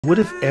What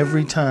if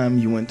every time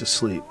you went to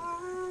sleep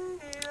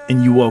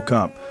and you woke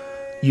up,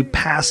 you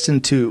passed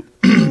into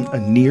a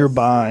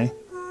nearby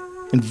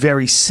and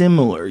very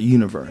similar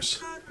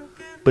universe,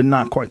 but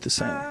not quite the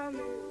same?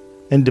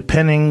 And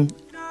depending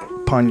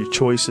upon your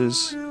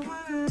choices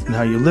and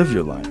how you live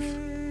your life,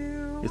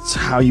 it's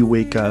how you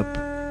wake up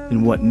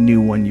and what new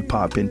one you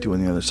pop into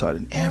on the other side.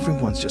 And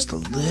everyone's just a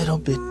little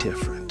bit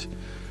different.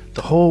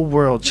 The whole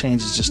world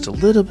changes just a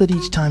little bit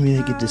each time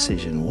you make a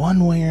decision,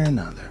 one way or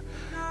another.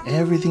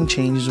 Everything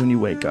changes when you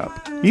wake up.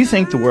 You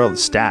think the world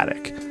is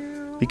static,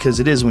 because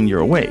it is when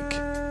you're awake.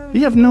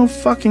 You have no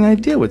fucking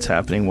idea what's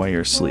happening while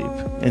you're asleep.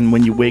 And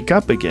when you wake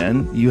up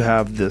again, you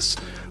have this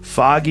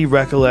foggy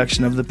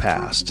recollection of the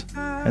past.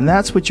 And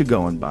that's what you're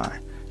going by.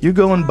 You're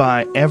going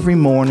by every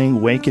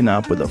morning waking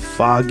up with a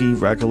foggy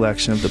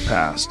recollection of the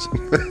past.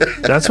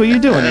 That's what you're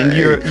doing. And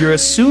you're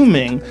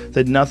assuming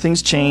that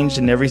nothing's changed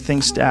and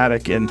everything's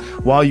static, and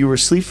while you were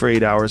asleep for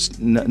 8 hours,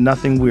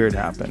 nothing weird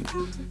happened.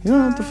 You don't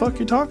know what the fuck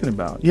you're talking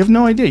about. You have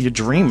no idea. You're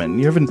dreaming.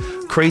 You're having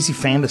crazy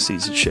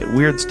fantasies and shit.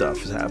 Weird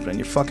stuff is happening.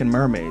 You're fucking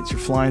mermaids.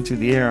 You're flying through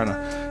the air on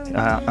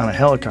a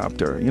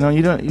helicopter. You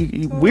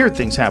know, weird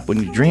things happen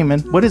when you're dreaming.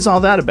 What is all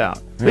that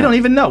about? Yeah. We don't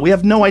even know. We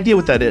have no idea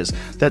what that is.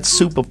 That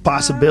soup of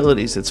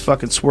possibilities that's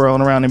fucking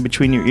swirling around in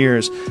between your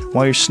ears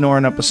while you're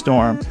snoring up a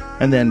storm,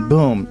 and then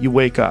boom, you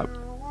wake up.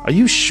 Are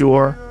you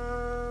sure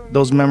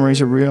those memories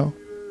are real?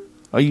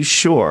 Are you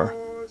sure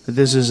that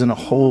this isn't a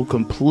whole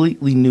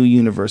completely new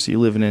universe that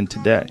you're living in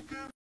today?